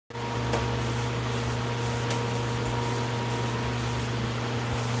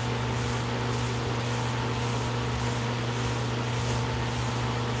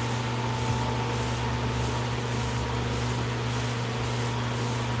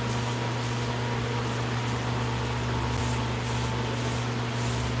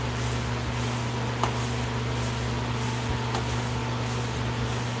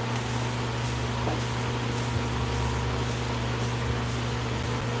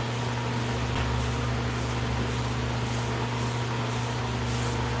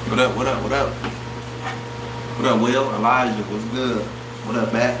What up, what up, what up? What up, Will? Elijah, what's good? What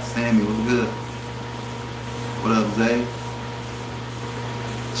up, Bat? Sammy, what's good? What up, Zay?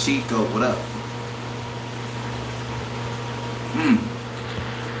 Chico, what up?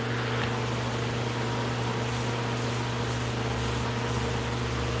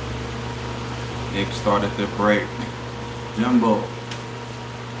 Nick started the break. Jumbo.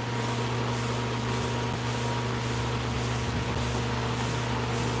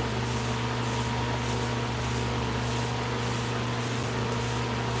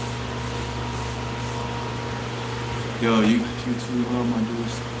 Yo, you too love my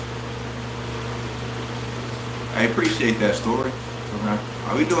dudes. I appreciate that story.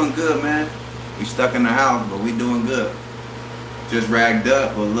 Are we doing good, man? We stuck in the house, but we doing good. Just ragged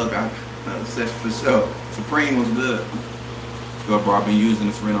up, but look, that's for sure. Supreme was good. Good, bro. I've been using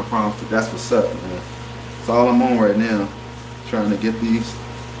this for no problems. That's what's up, man. That's all I'm on right now. Trying to get these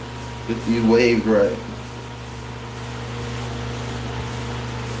waves right.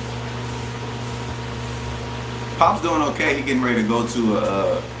 Pop's doing okay. He getting ready to go to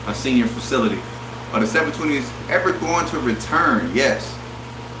a senior facility. Are the 720s ever going to return? Yes.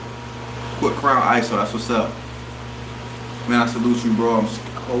 Quick Crown ISO, that's what's up. Man, I salute you, bro. I'm just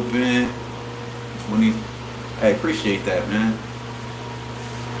hoping 20. Hey, appreciate that, man.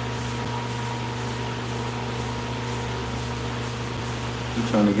 I'm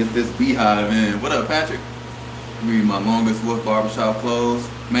trying to get this Beehive in. What up, Patrick? Read my longest wolf barbershop clothes.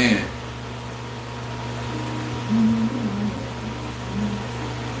 Man.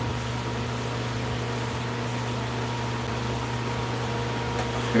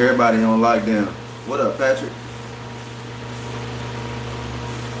 Everybody on lockdown. What up, Patrick?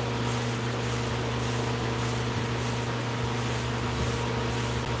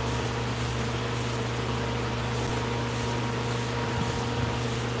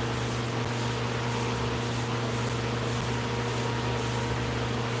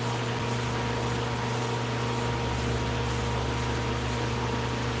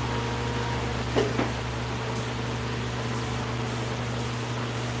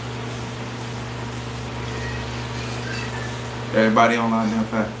 Everybody online now,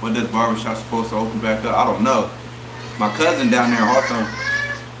 fast. When this barbershop supposed to open back up? I don't know. My cousin down there in Hawthorne.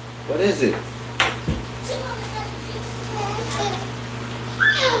 What is it?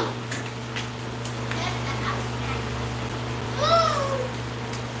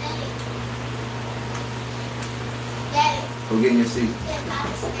 Go get in your seat.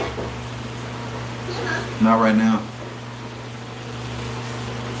 Not right now.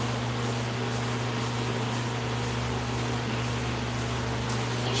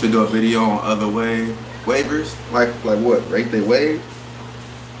 Should do a video on other waivers. Like what? Rate they wave?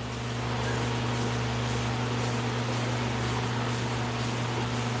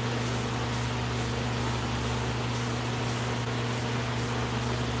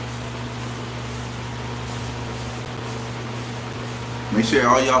 Make sure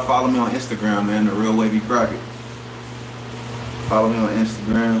all y'all follow me on Instagram, man. The Real Wavy Crockett. Follow me on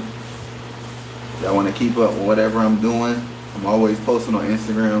Instagram. Y'all want to keep up with whatever I'm doing. I'm always posting on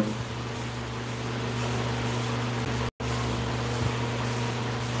Instagram.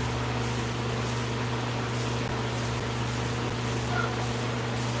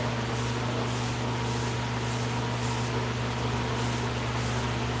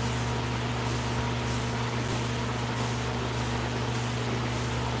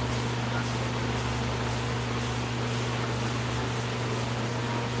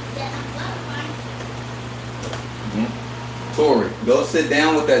 Tori, go sit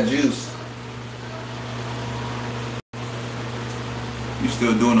down with that juice. You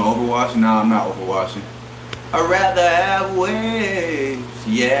still doing the overwashing? No, I'm not overwashing. I'd rather have waves,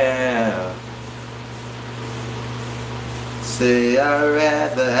 yeah. Say I'd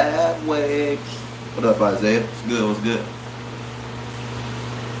rather have waves. What up, Isaiah? What's good? What's good?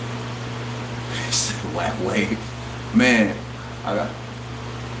 Whack waves. Man, I got,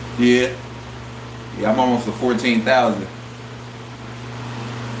 yeah, I'm almost to 14,000.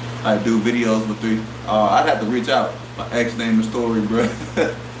 I do videos with 3. I'd have to reach out. My ex name is Tori, bro.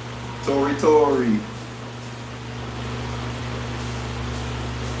 Tori.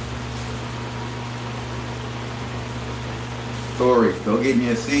 Tori, go get me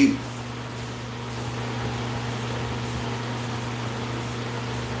a seat.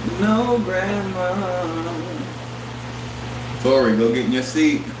 No, grandma. Tori, go get me a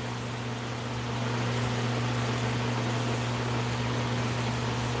seat.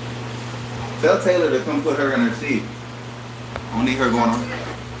 Tell Taylor to come put her in her seat. I don't need her going on.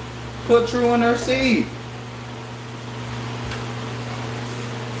 Put True in her seat.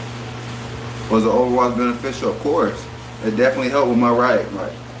 Was the overwash beneficial? Of course. It definitely helped with my right.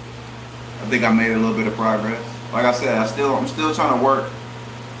 Like, I think I made a little bit of progress. Like I said, I'm still trying to work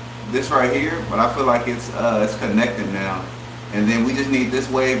this right here, but I feel like it's connected now. And then we just need this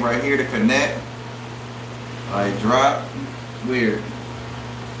wave right here to connect. Like drop. Weird.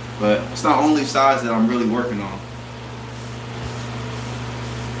 But it's not only size that I'm really working on.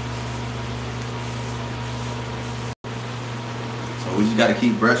 So we just gotta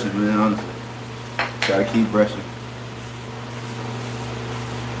keep brushing, man, honestly. Gotta keep brushing.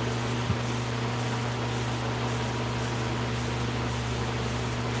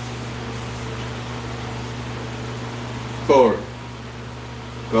 Forward.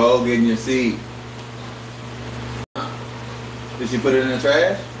 Go get in your seat. Did she put it in the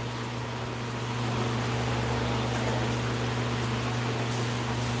trash?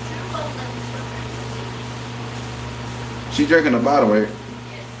 She drinking the bottle, right?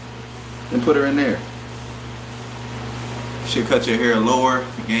 Then put her in there. Should cut your hair lower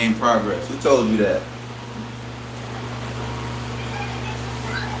to gain progress. Who told you that?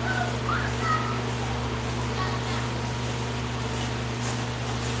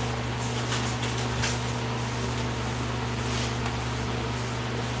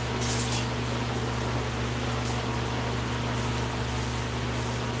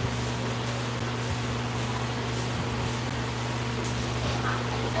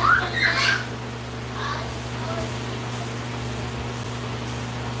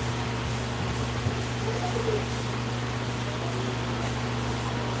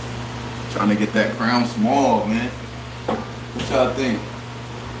 Trying to get that crown small, man. What y'all think?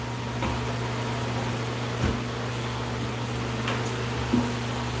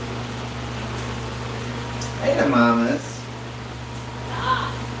 Hey there, mamas.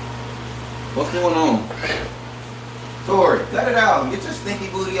 What's going on? Tori, let it out. Get your stinky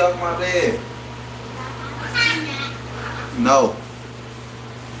booty off my bed. No.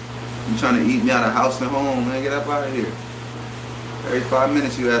 You trying to eat me out of house and home, man. Get up out of here. Every 5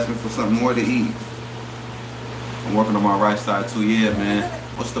 minutes you ask me for something more to eat. I'm working on my right side too, yeah, man.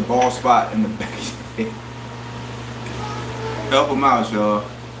 What's the bald spot in the back of your head? Help them out, y'all.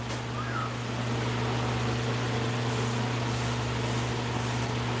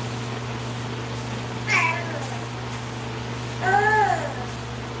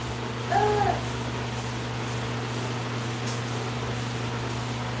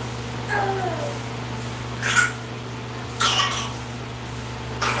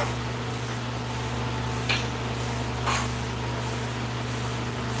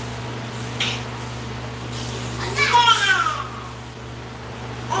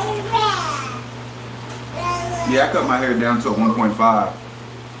 Yeah, I cut my hair down to a 1.5.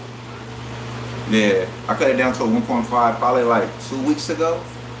 Yeah, I cut it down to a 1.5 probably like 2 weeks ago.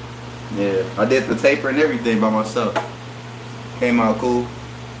 Yeah, I did the taper and everything by myself. Came out cool.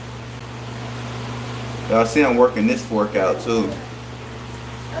 Y'all see I'm working this fork out too.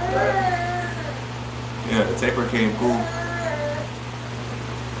 Yeah, the taper came cool.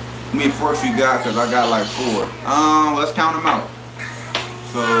 How many forks you got? Cause I got like 4. Let's count them out.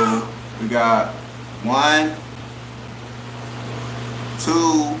 So we got 1,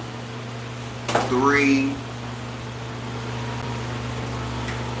 2, 3,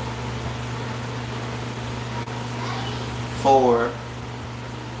 4.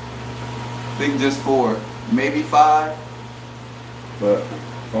 I think just 4, maybe 5. But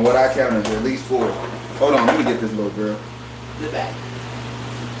from what I counted, at least 4. Hold on, let me get this little girl. To the back.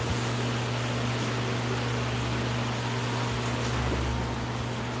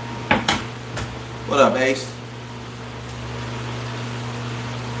 What up, Ace?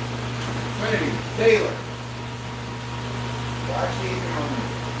 Trinity, Taylor. Why she even on me?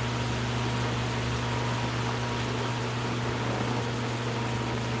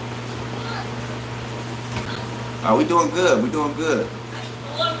 Oh, we doing good. We doing good.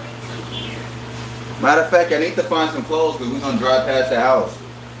 Matter of fact, I need to find some clothes because we're gonna drive past the house.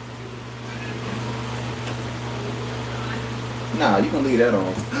 Nah, you can leave that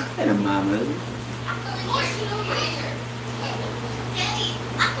on. Hey, mama.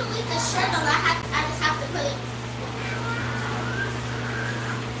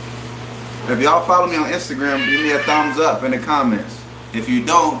 If y'all follow me on Instagram, give me a thumbs up in the comments. If you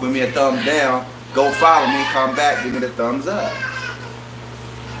don't, give me a thumbs down. Go follow me, come back, give me the thumbs up.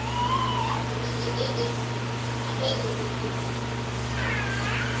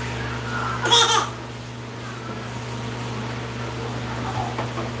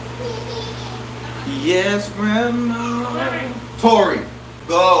 Yes, Grandma. Tori,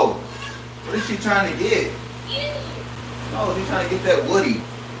 go. What is she trying to get? Oh, she's trying to get that Woody.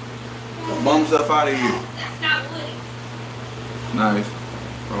 Bum stuff out of you. That's not woody. Nice.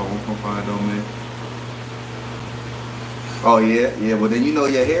 Oh, 1.5 though, man. Oh yeah, yeah. Well then you know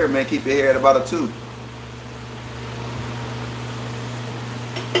your hair, man. Keep your hair at about a 2.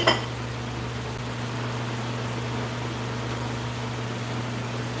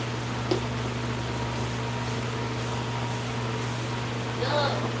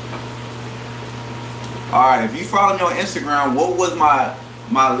 All right. If you follow me on Instagram, what was my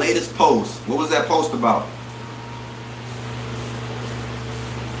latest post? What was that post about?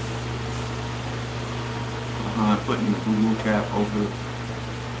 Putting the boo-boo cap over.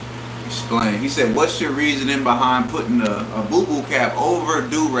 Explain. He said, what's your reasoning behind putting a boo-boo cap over a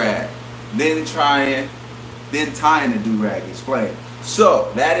do-rag, then tying the do-rag? Explain.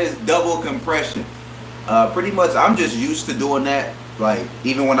 So that is double compression. Pretty much I'm just used to doing that. Like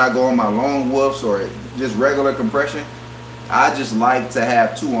even when I go on my long woofs or just regular compression, I just like to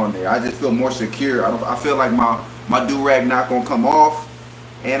have 2 on there. I just feel more secure. I feel like my do-rag not gonna come off,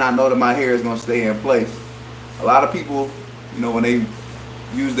 and I know that my hair is gonna stay in place. A lot of people, you know, when they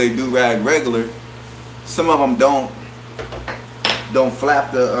use their do-rag regular, some of them don't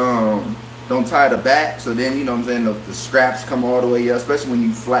flap the don't tie the back, so then you know what I'm saying, the scraps come all the way up, especially when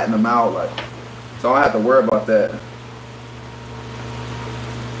you flatten them out, like, so I don't have to worry about that.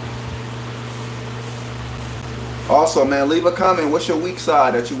 Also, man, leave a comment. What's your weak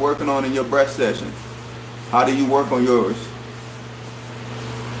side that you're working on in your breath session? How do you work on yours?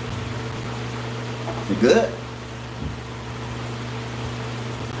 You good?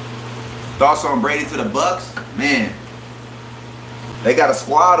 Thoughts on Brady to the Bucks? Man, they got a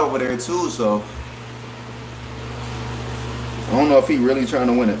squad over there too, so I don't know if he really trying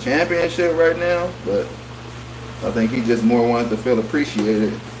to win a championship right now, but I think he just more wanted to feel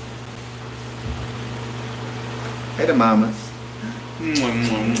appreciated. Hey, the mamas.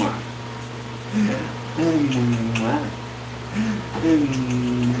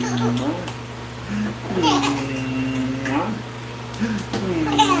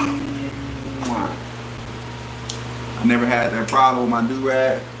 I never had that problem with my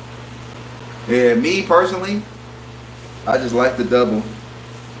do-rag. Yeah, me personally, I just like the double.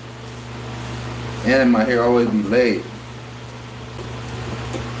 And my hair always be laid.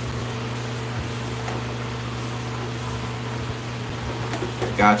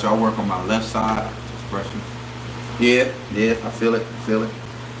 Gotcha, I work on my left side. Expression. Yeah, I feel it,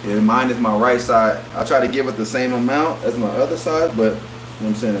 Yeah, mine is my right side. I try to give it the same amount as my other side, but you know what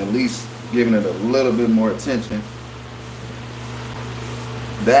I'm saying, at least giving it a little bit more attention.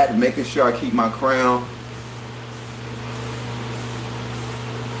 That, making sure I keep my crown.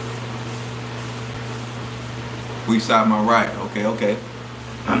 Which side, my right? Okay.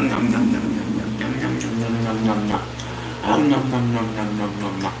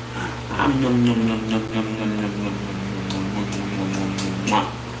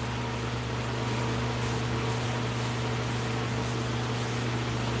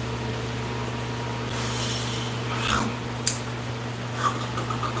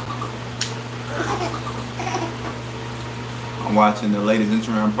 I'm watching the latest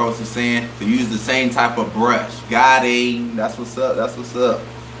Instagram post is saying to use the same type of brush. Got it. That's what's up. That's what's up.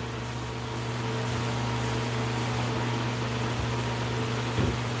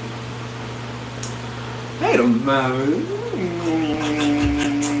 Hey, don't matter.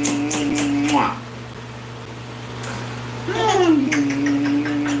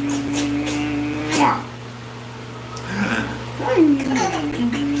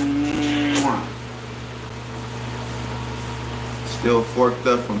 Still forked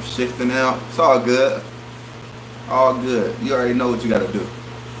up from shifting out. It's all good. All good. You already know what you gotta do.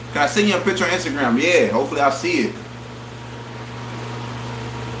 Can I send you a picture on Instagram? Yeah, hopefully I'll see it.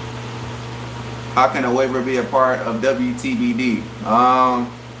 How can a waiver be a part of WTBD?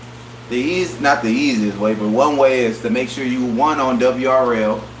 Not the easiest way, but one way is to make sure you, 1, on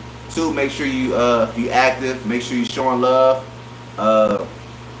WRL, 2, make sure you you active, make sure you showing love,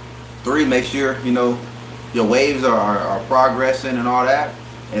 3, make sure you know your waves are progressing and all that,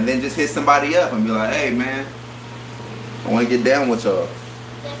 and then just hit somebody up and be like, hey man, I want to get down with y'all.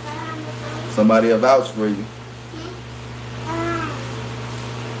 Somebody will vouch for you.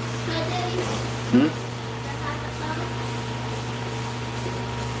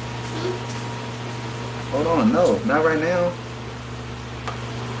 Hold on, no, not right now.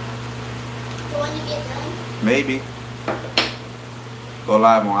 When you get done? Maybe. Go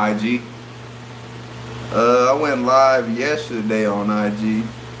live on IG. I went live yesterday on IG.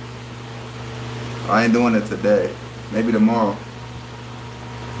 I ain't doing it today. Maybe tomorrow.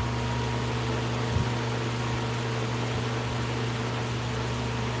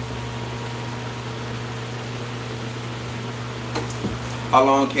 How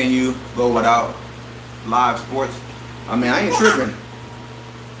long can you go without live sports? I mean, I ain't tripping.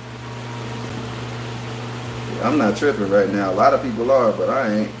 I'm not tripping right now. A lot of people are, but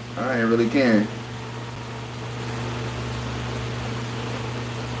I ain't really caring.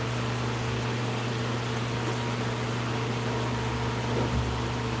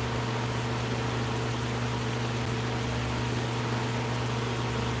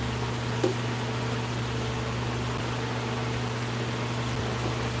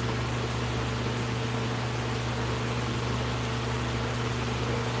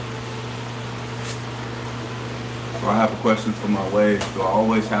 So I have a question for my waves. Do I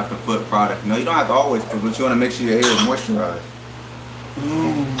always have to put product? No, you don't have to always put, but you want to make sure your hair is moisturized.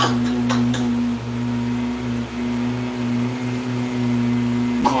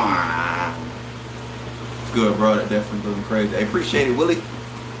 It's good, bro. That definitely looking crazy. I appreciate it, Willie.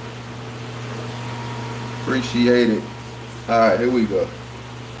 Appreciate it. All right, here we go.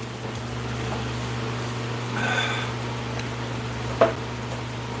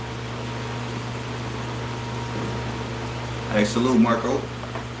 Hey, salute, Marco.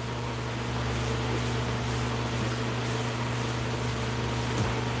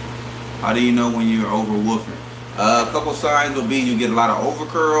 How do you know when you're over woofing? A couple signs will be you get a lot of over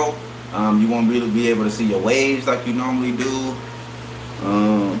curl. You won't really be able to see your waves like you normally do.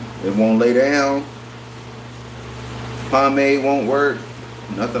 It won't lay down. Pomade won't work.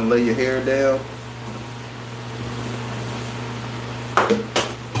 Nothing to lay your hair down.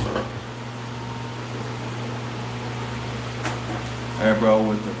 Hey, bro,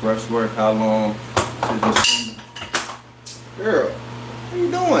 with the brushwork, how long should this? Girl, what are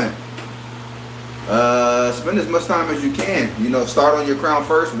you doing? Spend as much time as you can. You know, start on your crown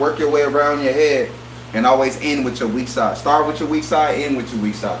first, work your way around your head, and always end with your weak side. Start with your weak side, end with your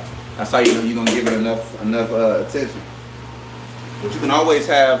weak side. That's how you know you're gonna give it enough attention. But you can always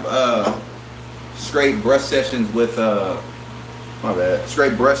have straight brush sessions with my bad.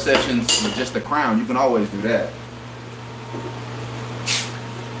 Straight brush sessions with just the crown. You can always do that.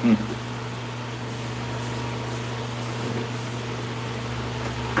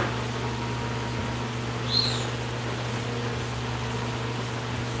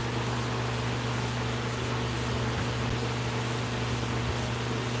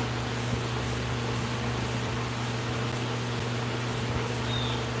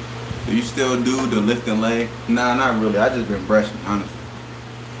 Do you still do the lift and lay? Nah, not really. I just been brushing, honestly.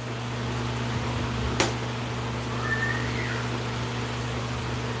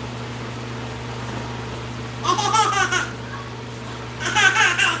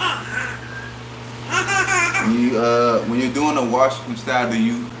 When you're doing a washing style, do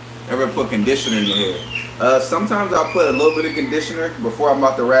you ever put conditioner in your hair? Sometimes I'll put a little bit of conditioner before I'm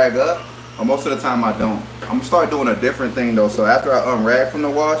about to rag up, or most of the time I don't. I'm gonna start doing a different thing though. So after I unrag from the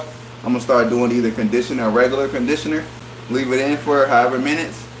wash, I'm gonna start doing either conditioner or regular conditioner, leave it in for however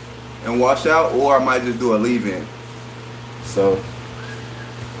minutes and wash out, or I might just do a leave-in. So,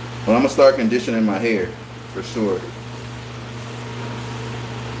 well, I'm gonna start conditioning my hair for sure.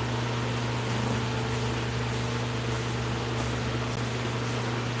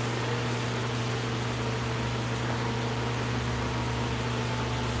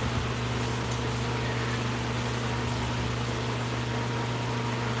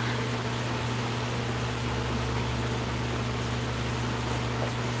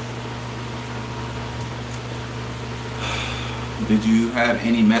 Did you have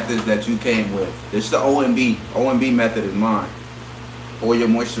any methods that you came with? This is the OMB. OMB method is mine. Or your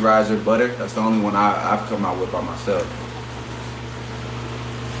moisturizer butter. That's the only one I've come out with by myself.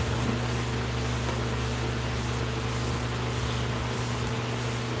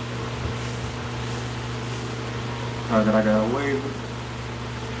 I got away with it.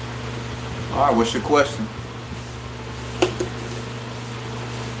 All right, what's your question?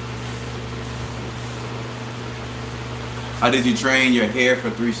 How did you train your hair for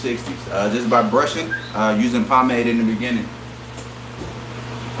 360s? Just by brushing, using pomade in the beginning.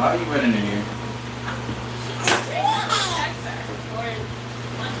 How are you running in here?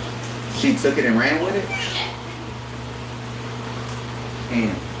 She took it and ran with it?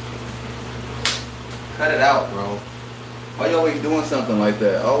 Damn. Cut it out, bro. Why you always doing something like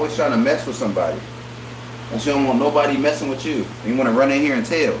that? Always trying to mess with somebody. And you don't want nobody messing with you. You want to run in here and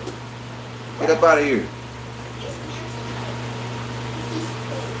tell. Get up out of here.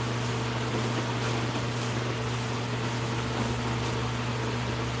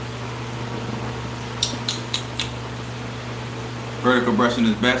 Vertical brushing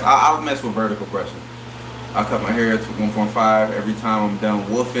is best. I'll mess with vertical brushing. I cut my hair to 1.5 every time I'm done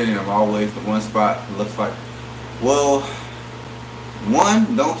woofing, and I'm always the one spot it looks like. Well,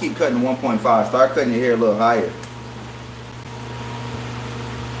 One, don't keep cutting 1.5. Start cutting your hair a little higher.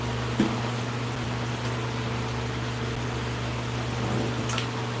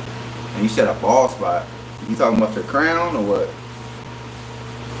 And you said a bald spot. You talking about your crown or what?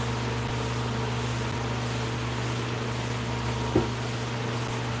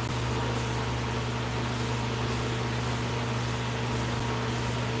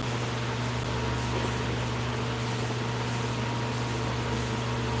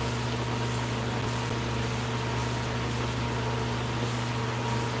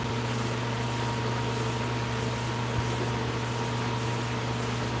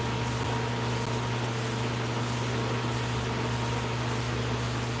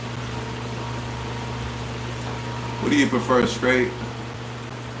 What do you prefer, straight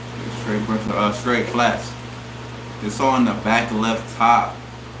straight flats? It's on the back left top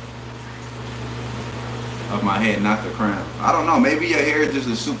of my head, not the crown. I don't know, maybe your hair just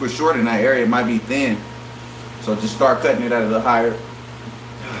is super short in that area. It might be thin. So just start cutting it at a higher,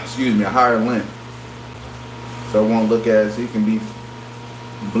 a higher length. So it won't look as, it can be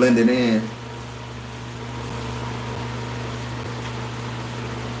blended in.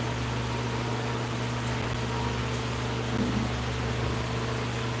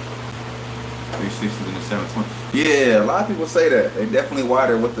 And the 720. Yeah, a lot of people say that. They definitely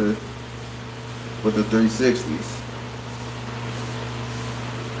wider with the 360s.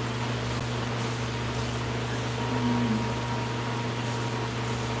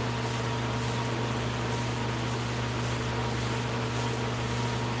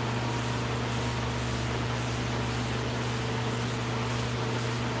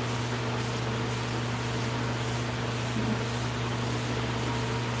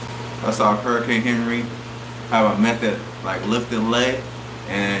 I saw Hurricane Henry have a method like lift and lay,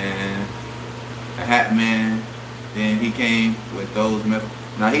 and the Hat Man, then he came with those methods.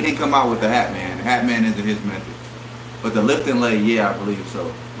 Now he didn't come out with the Hat Man. The Hat Man isn't his method. But the lift and lay, yeah, I believe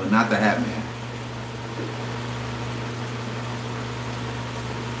so. But not the Hat Man.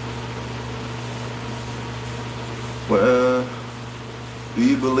 Well, do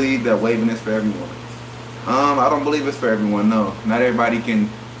you believe that waving is for everyone? I don't believe it's for everyone, no. Not everybody can,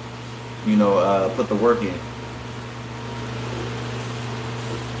 you know, put the work in.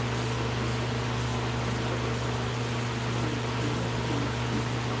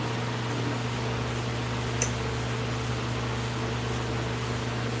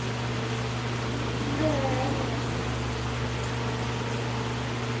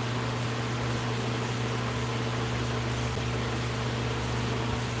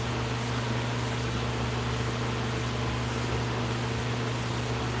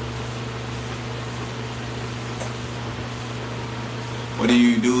 What do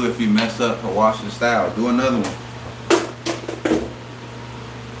you do if you mess up a washing style? Do another one.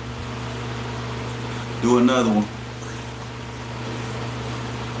 Do another one.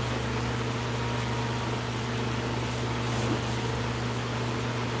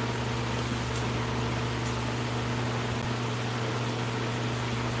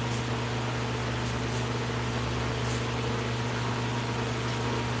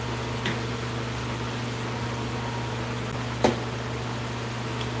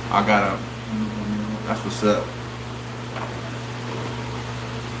 I got him. That's what's up.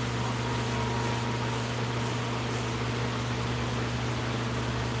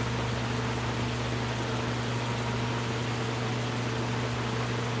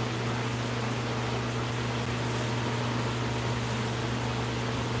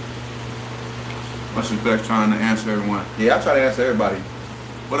 Much respect, trying to answer everyone. Yeah, I try to answer everybody.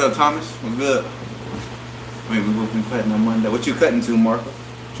 What up, Thomas? What's good? Wait, we will be cutting on Monday. What you cutting to, Marco?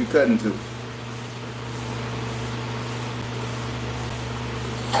 What you cutting to?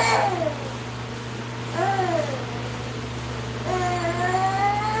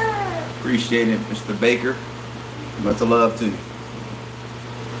 Appreciate it, Mr. Baker. Much love to you.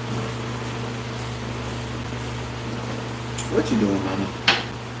 What you doing, honey?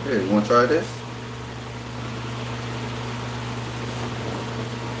 Here, you want to try this?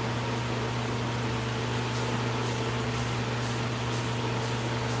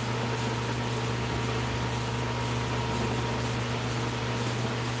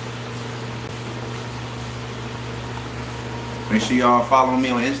 Make sure y'all follow me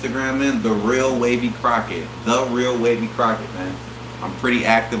on Instagram, man. The Real Wavy Crockett. The Real Wavy Crockett, man. I'm pretty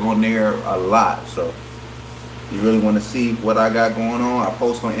active on there a lot. So you really want to see what I got going on? I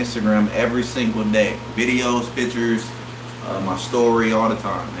post on Instagram every single day. Videos, pictures, my story all the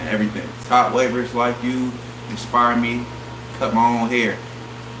time, man. Everything. Top wavers like you inspire me. Cut my own hair.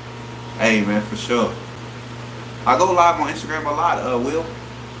 Hey, man, for sure. I go live on Instagram a lot, Will,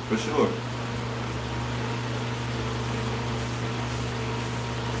 for sure.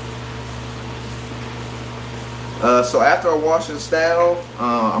 So after I wash and style,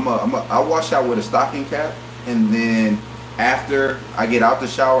 I wash out with a stocking cap, and then after I get out the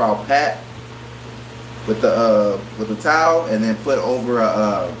shower, I'll pat with the towel, and then put over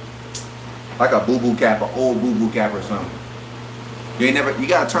a like a boo-boo cap, an old boo-boo cap or something. You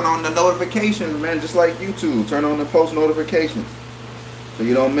gotta turn on the notifications, man, just like YouTube. Turn on the post notifications so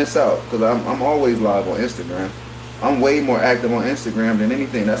you don't miss out. Cause I'm always live on Instagram. I'm way more active on Instagram than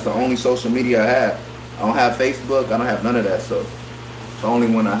anything. That's the only social media I have. I don't have Facebook. I don't have none of that stuff. It's the only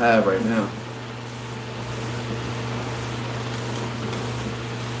one I have right now.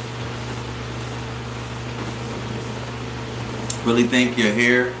 Really think your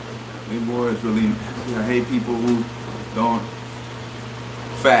hair, big boys, really, I hate people who don't.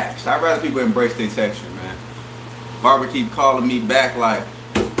 Facts. I'd rather people embrace their texture, man. Barbara keep calling me back like,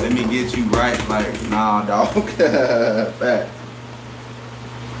 let me get you right. Like, nah, dog. Facts.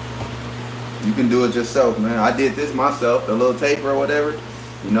 You can do it yourself, man. I did this myself, the little taper or whatever.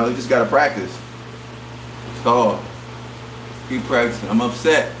 You know, you just gotta practice. It's hard. Keep practicing. I'm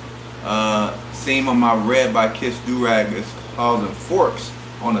upset. Seam on my red by Kiss Durag is causing forks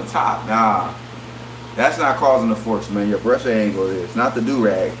on the top. Nah, that's not causing the forks, man. Your brush angle is, not the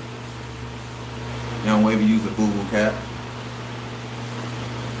durag. Young Wavy used a boo-boo cap.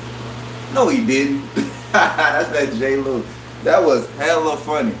 No, he didn't. That's that J. Lou. That was hella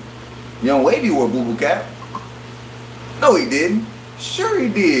funny. Young Wavy wore a boo-boo cap. No, he didn't. Sure he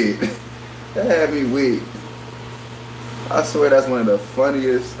did. That had me weak. I swear that's one of the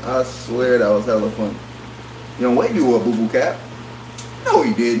funniest. I swear that was hella funny. Young Wavy wore a boo-boo cap. No,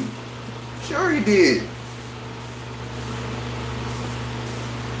 he didn't. Sure he did.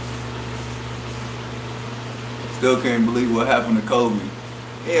 Still can't believe what happened to Kobe.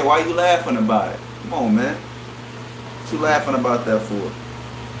 Yeah, why you laughing about it? Come on, man. What you laughing about that for?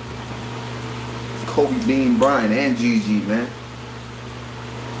 It's Kobe Bean Bryant and Gigi, man.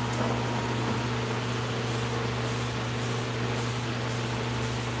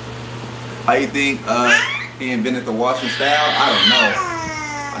 How you think he invented the washing style? I don't know.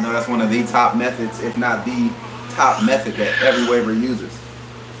 I know that's one of the top methods, if not the top method that every waver uses.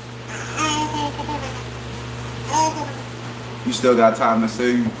 You still got time to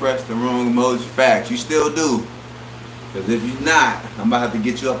say you pressed the wrong emoji. Facts, you still do. Because if you're not, I'm about to have to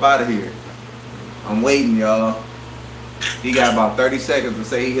get you up out of here. I'm waiting, y'all. He got about 30 seconds to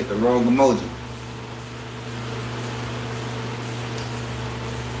say he hit the wrong emoji.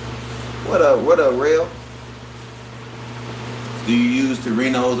 What up, Rail? Do you use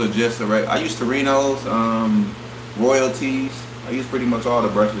Torinos or just a regular? I use Torinos, Royalties. I use pretty much all the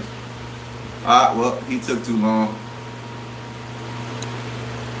brushes. Well, he took too long.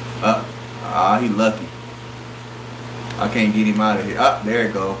 He lucky. I can't get him out of here. There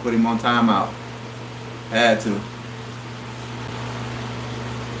it go. Put him on timeout. Had to.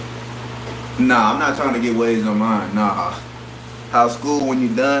 Nah, I'm not trying to get waves on mine. Nah. How's school when you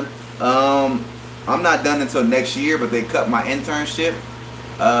done? I'm not done until next year, but they cut my internship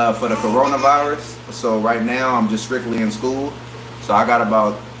for the coronavirus. So right now I'm just strictly in school. So I got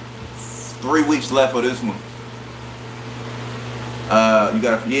about 3 weeks left of this one.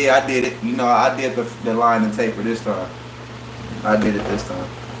 Yeah, I did it. You know, I did the line and taper this time. I did it this time.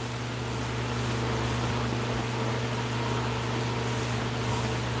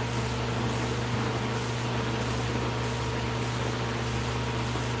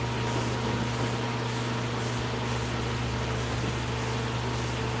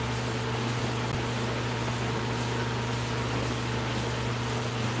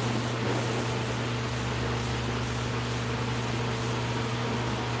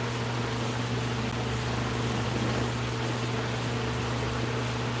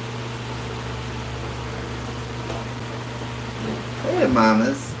 Hey,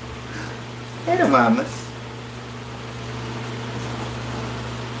 mamas. Hey, the mamas.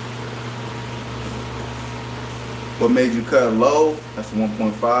 What made you cut low? That's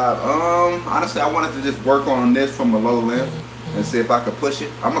 1.5. Honestly, I wanted to just work on this from a low length and see if I could push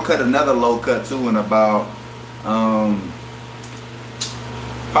it. I'm gonna cut another low cut too in about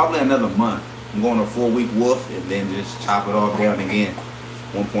probably another month. I'm going a 4-week woof and then just chop it all down again.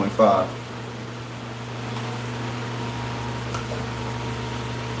 1.5.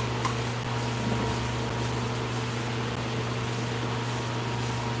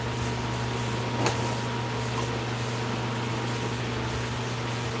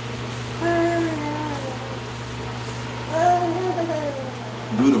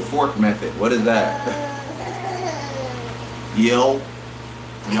 Do the fork method. What is that? Yo,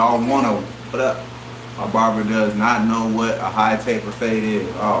 y'all wanna, what up? My barber does not know what a high taper fade is.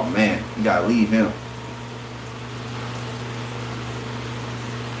 Oh man, you gotta leave him.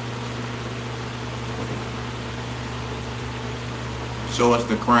 Show us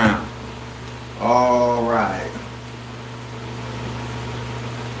the crown. All right.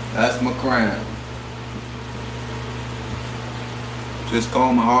 That's my crown. Just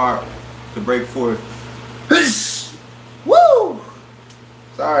comb my heart to break forth. Woo!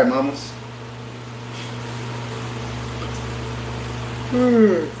 Sorry, mamas.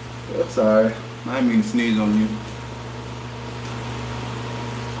 I'm sorry. I didn't mean to sneeze on you.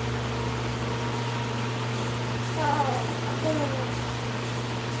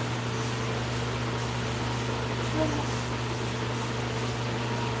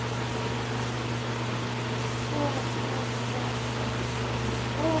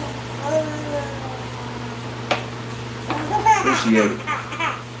 Appreciate it.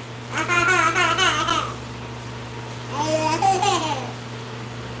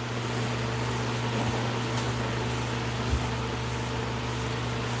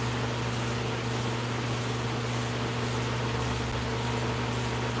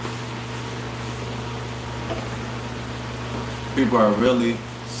 People are really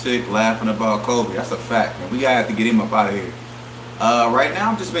sick laughing about Kobe. That's a fact, man. We gotta have to get him up out of here. Right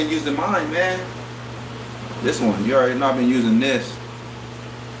now, I've just been using mine, man. This one, you already know I've been using this.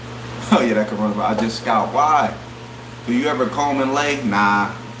 Oh yeah, that coronavirus. I just scalp. Why? Do you ever comb and lay?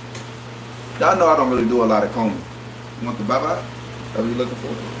 Nah. Y'all know I don't really do a lot of combing. You want the bye-bye? What are you looking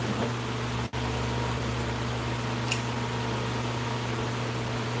for?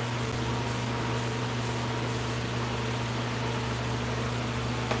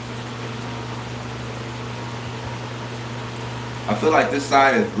 I feel like this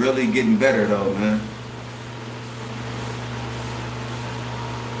side is really getting better though, man.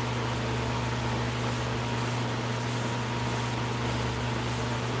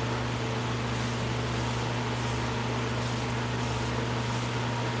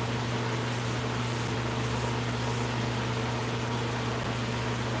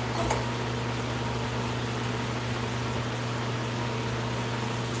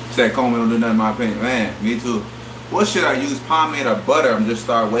 Said combing don't do nothing in my opinion. Man, me too. What should I use? Pomade or butter? I'm just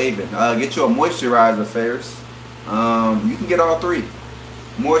start waving. Get you a moisturizer first. You can get all three.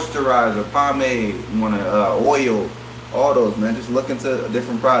 Moisturizer, pomade, you want oil, all those, man. Just look into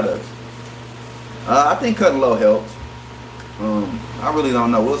different products. I think cutting low helps. I really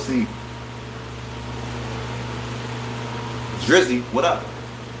don't know. We'll see. Drizzy, what up?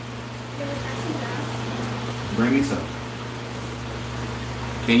 Bring me some.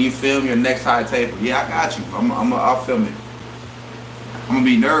 Can you film your next high taper? Yeah, I got you. I'll film it. I'm gonna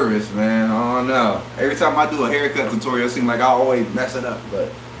be nervous, man. I don't know. Every time I do a haircut tutorial, it seems like I always mess it up,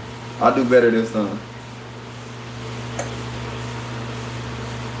 but I'll do better this time.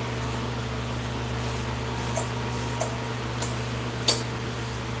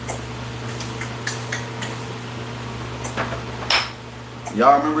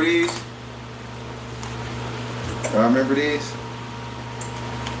 Y'all remember these? Y'all remember these?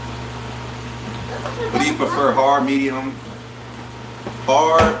 What do you prefer, hard, medium,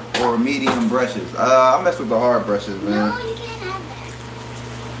 hard or medium brushes? I mess with the hard brushes, man. No, you can't have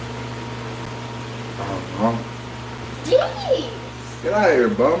that. Jeez. Get out of here,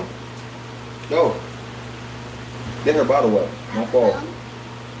 bum. Go. Get her bottle up. Don't fall.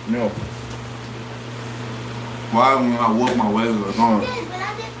 No. Why when I whoop my waves are gone?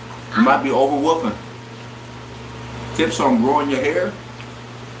 You might be over whooping. Tips on growing your hair?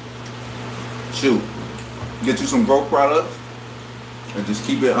 Shoot. Get you some growth products and just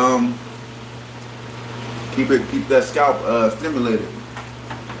keep it keep that scalp stimulated.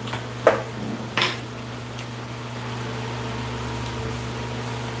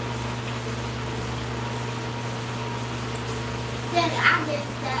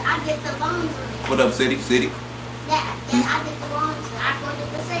 I get the bones. What up, City? City? Yeah, I get the bones. I forget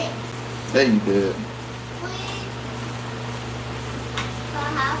to say it. Yeah, you did. Please. So I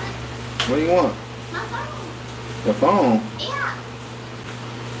have it. What do you want? My phone. Your phone? Yeah.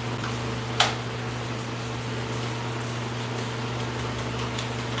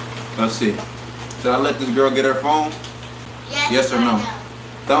 Let's see. Should I let this girl get her phone? Yes or no?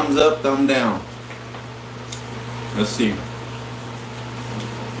 Thumbs up, thumb down. Let's see.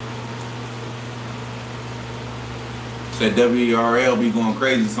 Said WRL be going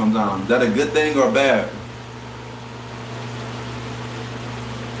crazy sometimes. Is that a good thing or bad?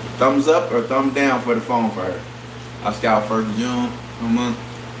 Thumbs up or thumb down for the phone for her? I scout 1st of June, a month.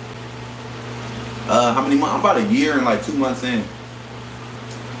 How many months? I'm about a year and like 2 months in.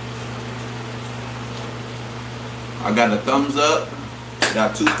 I got a thumbs up.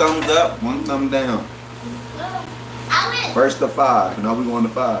 Got 2 thumbs up, 1 thumb down. I win. First to 5. Now we going to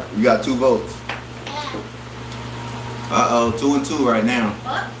 5. You got 2 votes. Yeah. Uh-oh, 2 and 2 right now.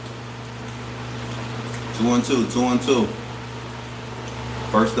 What? 2 and 2, 2 and 2.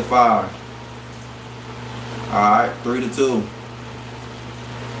 First to 5. Alright, 3 to 2.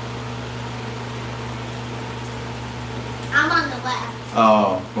 I'm on the left.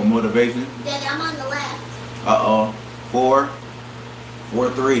 Oh, for motivation. Daddy, I'm on the left. Uh-oh. 4.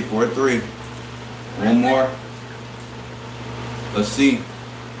 4-3. 4-3. One more. Let's see.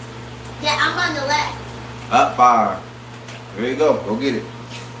 Yeah, I'm on the left. Up 5. There you go. Go get it.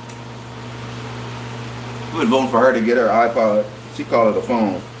 I've been voting for her to get her iPod. She called it a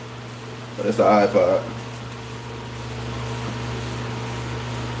phone, but it's an iPod.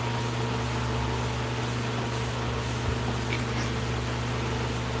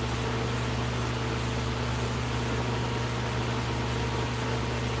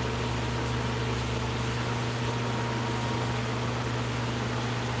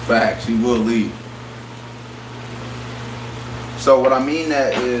 Fact, she will leave. So what I mean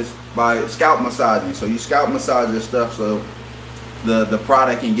that is by scalp massaging. So you scalp massage your stuff so the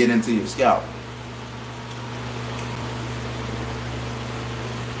product can get into your scalp.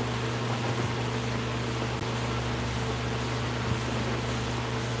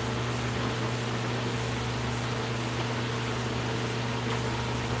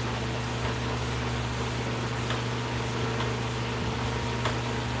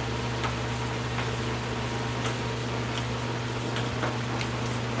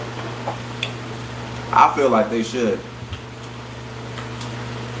 I feel like they should.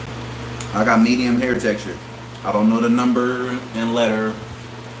 I got medium hair texture. I don't know the number and letter.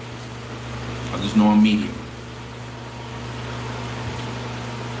 I just know I'm medium.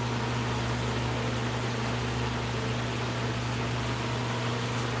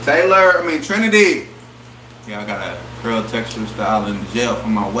 Trinity. Yeah, I got a curl texture style in the gel for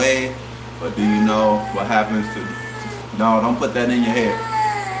my wave. But do you know what happens to... No, don't put that in your hair.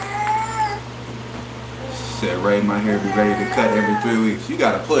 Said Ray, my hair be ready to cut every 3 weeks. You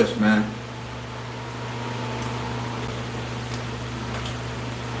gotta push, man.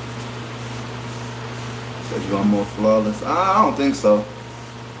 Said you're more flawless. I don't think so.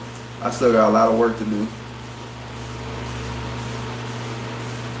 I still got a lot of work to do.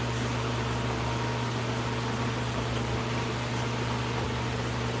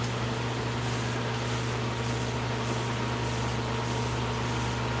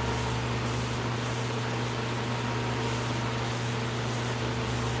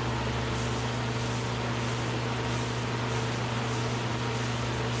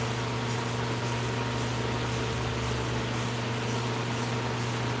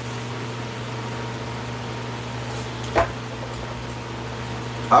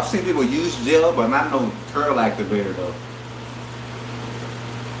 I've seen people use gel, but not no curl activator though.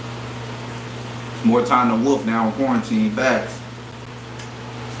 It's more time to wolf now in quarantine. Facts.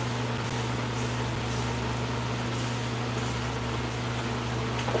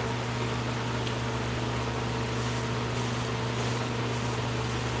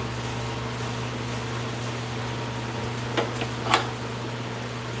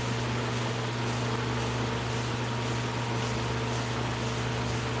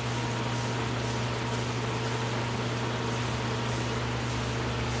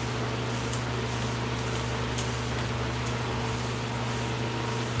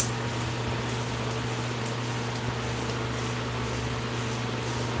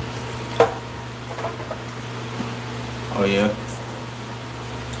 Oh yeah.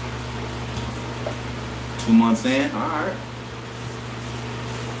 2 months in. Alright.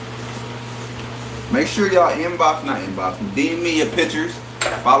 Make sure y'all DM me your pictures.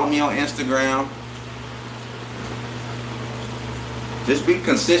 Follow me on Instagram. Just be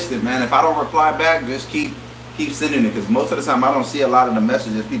consistent, man. If I don't reply back, just keep sending it, because most of the time I don't see a lot of the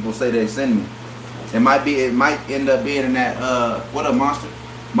messages people say they send me. It might end up being in that what a monster.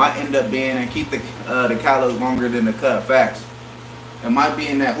 Might end up being and keep the calories longer than the cut. Facts. It might be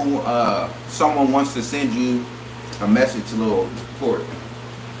in that who someone wants to send you a message, a little report.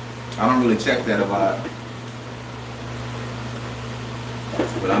 I don't really check that a lot,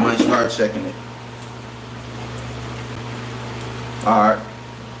 but I might start checking it. All right.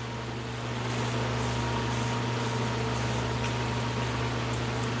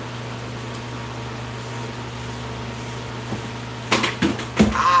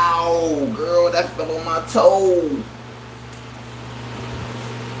 Ow, girl, that fell on my toe.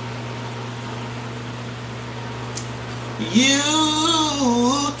 You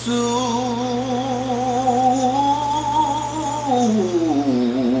too.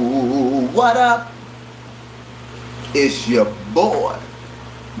 What up? It's your boy,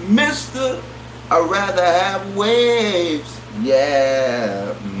 Mr. I'd rather have waves.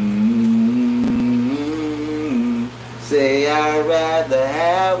 Yeah. Say I'd rather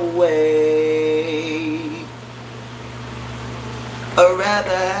have waves. I'd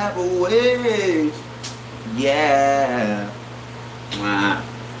rather have waves. Yeah.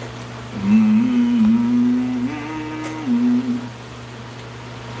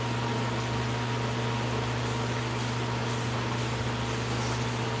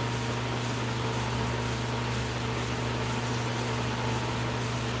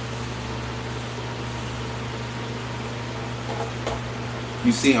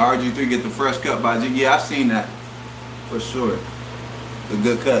 You seen RG3 get the fresh cut by G? Yeah, I've seen that for sure. The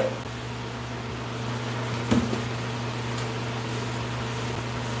good cut.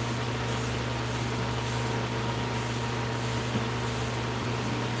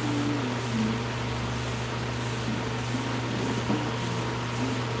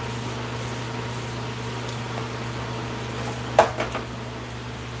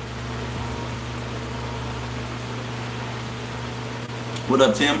 What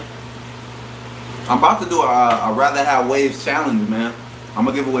up, Tim? I'm about to do a Rather Have Waves challenge, man. I'm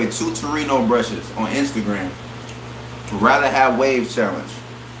gonna give away 2 Torino brushes on Instagram. Rather Have Waves challenge.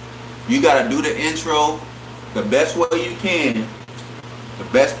 You gotta do the intro the best way you can. The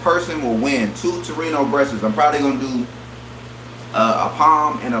best person will win 2 Torino brushes. I'm probably gonna do a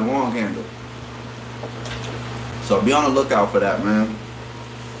palm and a long handle. So be on the lookout for that, man.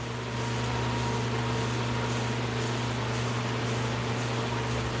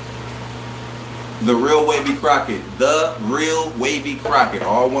 The Real Wavy Crockett. The Real Wavy Crockett.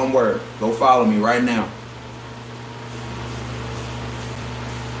 All one word. Go follow me right now.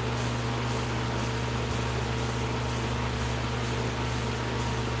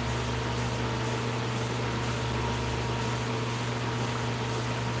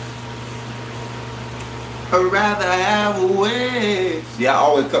 I'd rather have a wave. See, I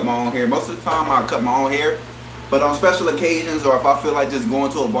always cut my own hair. Most of the time I cut my own hair. But on special occasions, or if I feel like just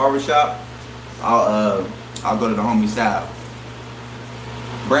going to a barbershop, I'll go to the homie style.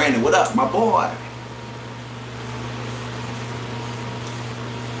 Brandon, what up, my boy?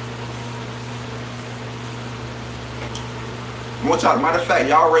 Matter of fact,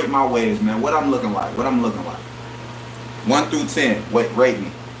 y'all rate my waves, man. What I'm looking like. 1 through 10. Wait, rate me.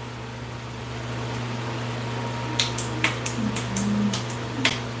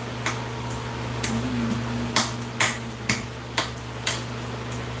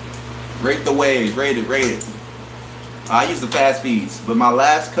 Rate the waves, rate it. I use the fast feeds, but my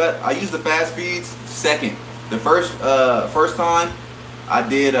last cut, I used the fast feeds second. The first time I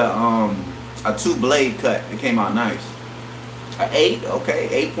did a 2-blade cut. It came out nice. An 8,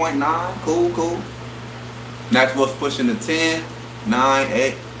 okay, 8.9, cool. Next was pushing to 10, 9,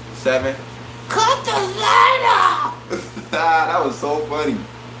 8, 7. Cut the light off. That was so funny.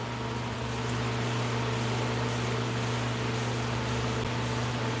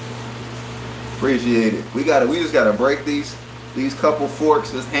 Appreciate it. We just gotta break these couple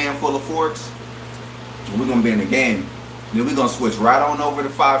forks, this handful of forks. We're gonna be in the game. Then we're gonna switch right on over to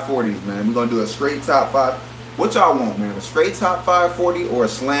 540s, man. We're gonna do a straight top 5. What y'all want, man? A straight top 540 or a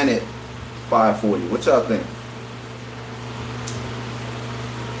slanted 540? What y'all think?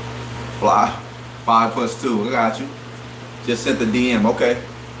 Fly 5+2. I got you. Just sent the DM. Okay.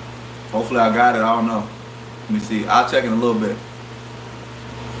 Hopefully I got it. I don't know. Let me see. I'll check in a little bit.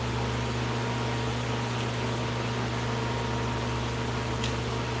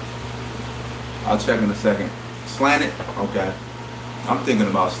 I'll check in a second. Slanted? Okay. I'm thinking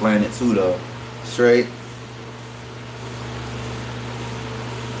about slanted too, though. Straight.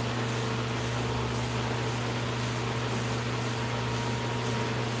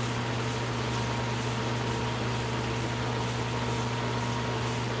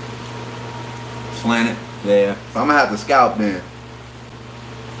 Slanted? Yeah. So I'm gonna have to scalp then.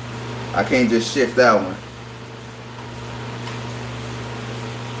 I can't just shift that one.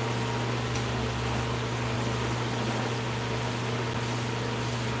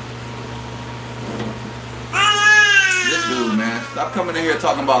 Stop coming in here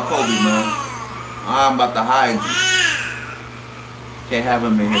talking about Kobe, man. I'm about to hide you. Can't have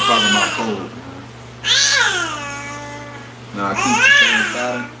him in here talking about Kobe, man. No, I keep the same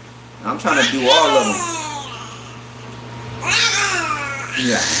pattern. I'm trying to do all of them.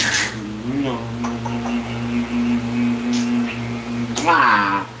 Yeah.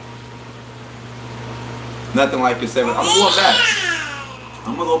 Nothing like your 7. I'm going back.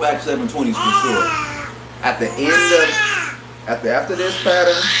 I'm gonna go back 720s for sure. At the end of, after this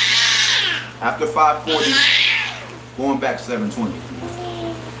pattern, after 540, going back 720.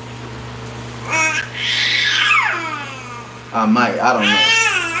 I might, I don't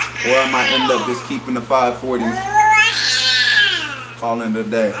know. Or I might end up just keeping the 540s, calling it a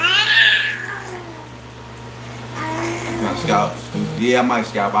day. My scalp. Yeah, I might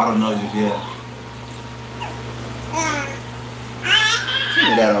scalp. I don't know just yet.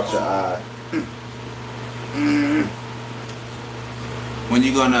 Get that off your eye. When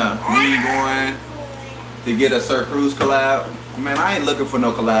you going to get a Sir Cruz collab? Man, I ain't looking for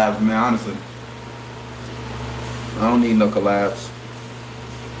no collabs, man, honestly. I don't need no collabs.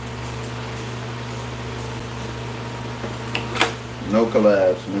 No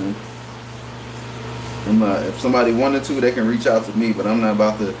collabs, man. If somebody wanted to, they can reach out to me, but I'm not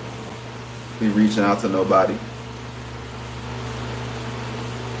about to be reaching out to nobody.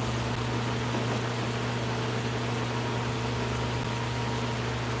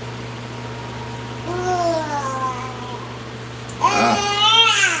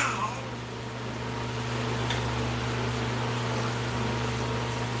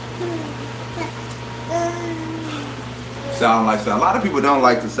 Sound like so. A lot of people don't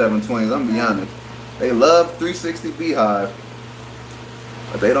like the 720s, I'm gonna be honest. They love 360 Beehive,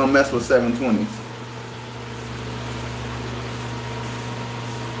 but they don't mess with 720s.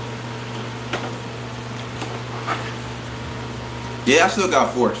 Yeah, I still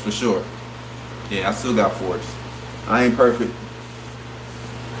got forks for sure. Yeah, I still got forks. I ain't perfect.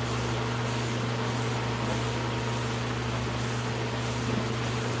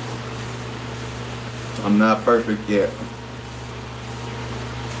 I'm not perfect yet.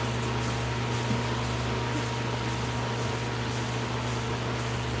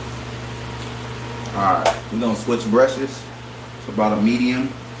 Alright, we're gonna switch brushes. It's about a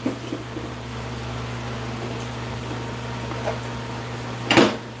medium.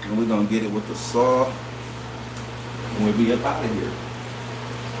 And we're gonna get it with the saw. And we'll be up out of here.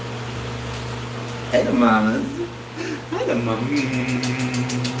 Hey the mama. Hey the mama.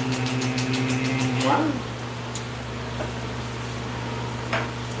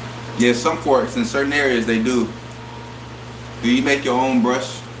 Yeah, some forks in certain areas they do. Do you make your own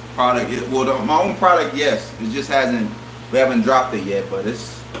brush product? Well, my own product, yes. It just hasn't, we haven't dropped it yet, but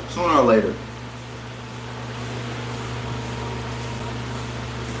it's sooner or later.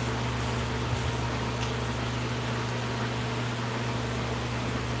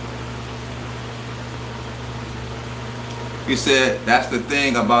 You said that's the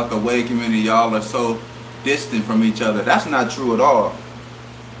thing about the wave community, y'all are so distant from each other. That's not true at all.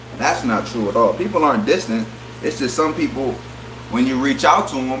 That's not true at all. People aren't distant. It's just some people, when you reach out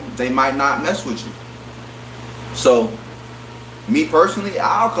to them, they might not mess with you. So, me personally,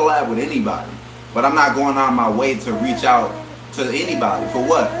 I'll collab with anybody, but I'm not going on my way to reach out to anybody. For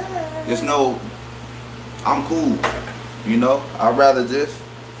what? There's no, I'm cool, you know? I'd rather just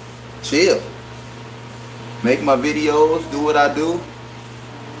chill. Make my videos, do what I do.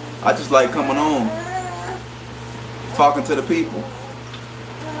 I just like coming on, talking to the people.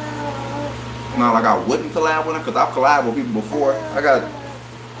 Not like I wouldn't collab with them, because I've collabed with people before. I got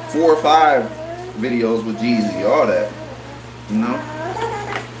 4 or 5 videos with Jeezy, all that, you know?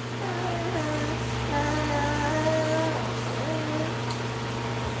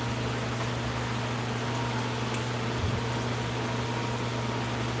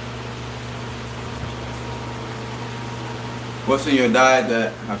 What's in your diet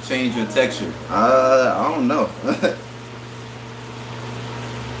that have changed your texture? I don't know.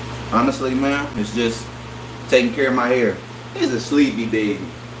 Honestly, man, it's just taking care of my hair. He's a sleepy baby.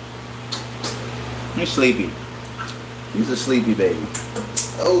 He's sleepy. He's a sleepy baby.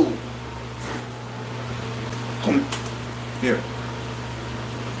 Oh. Come here.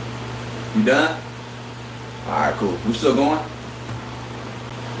 You done? Alright, cool. We still going?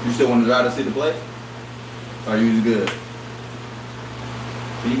 You still want to drive to see the play? Or are you just good?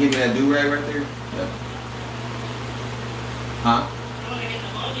 Can you give me that do-rag right there? Yeah. Huh?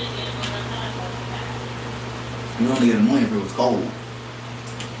 You only get annoying if it was cold.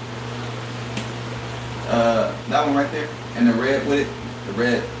 That one right there, and the red with it, the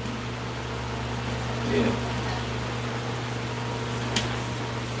red. Yeah.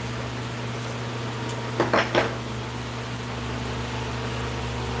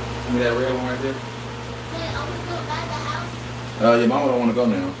 Give me that red one right there. Your mama don't want to go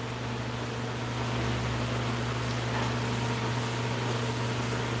now.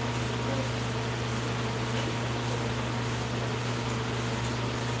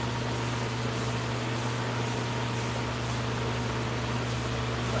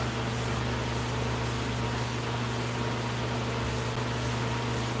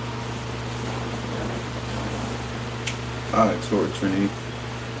 Alright, Tori Trinity.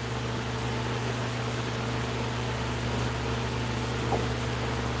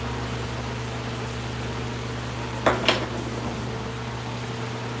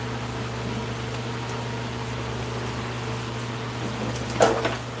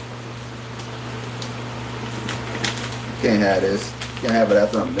 Can't have this. Can't have it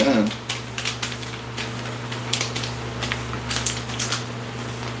after I'm done.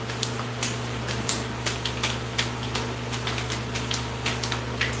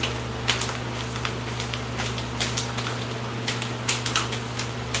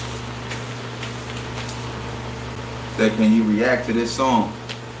 Say, can you react to this song?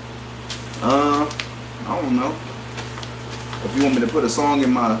 I don't know. If you want me to put a song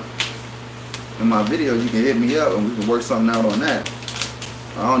in my video, you can hit me up and we can work something out on that.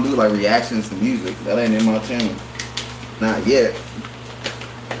 I don't do like reactions to music. That ain't in my channel. Not yet.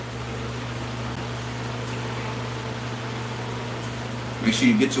 Make sure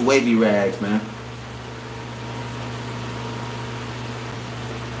you get your wavy rags, man.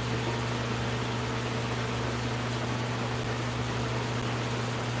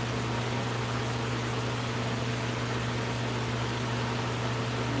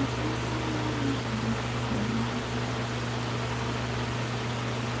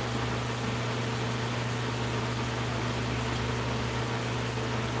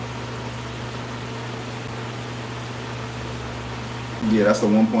 Yeah, that's a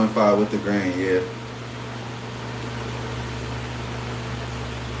 1.5 with the grain, yeah.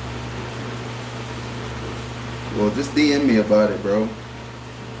 Well, just DM me about it, bro.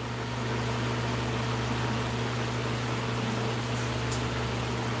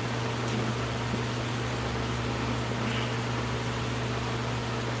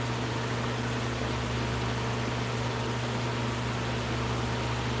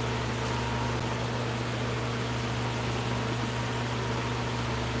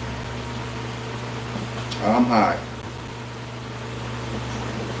 I'm high.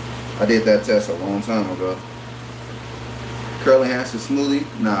 I did that test a long time ago. Curly Hampshire smoothie?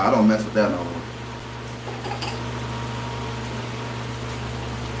 Nah, I don't mess with that no more.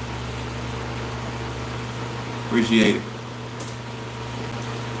 Appreciate it.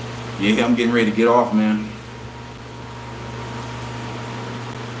 Yeah, I'm getting ready to get off, man.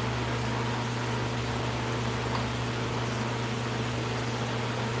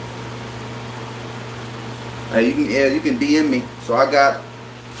 Hey, you can DM me. So I got,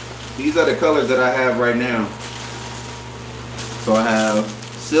 these are the colors that I have right now. So I have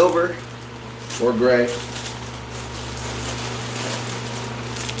silver or gray.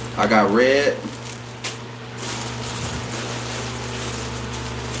 I got red.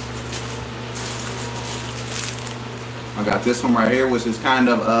 I got this one right here, which is kind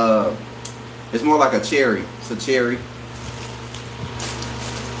of, it's more like a cherry. It's a cherry.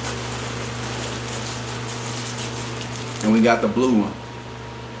 And we got the blue one.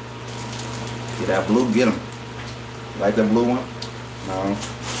 Get that blue, get them. Like the blue one? No.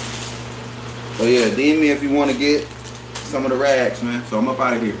 So yeah, DM me if you want to get some of the rags, man. So I'm up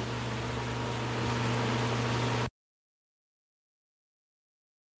out of here.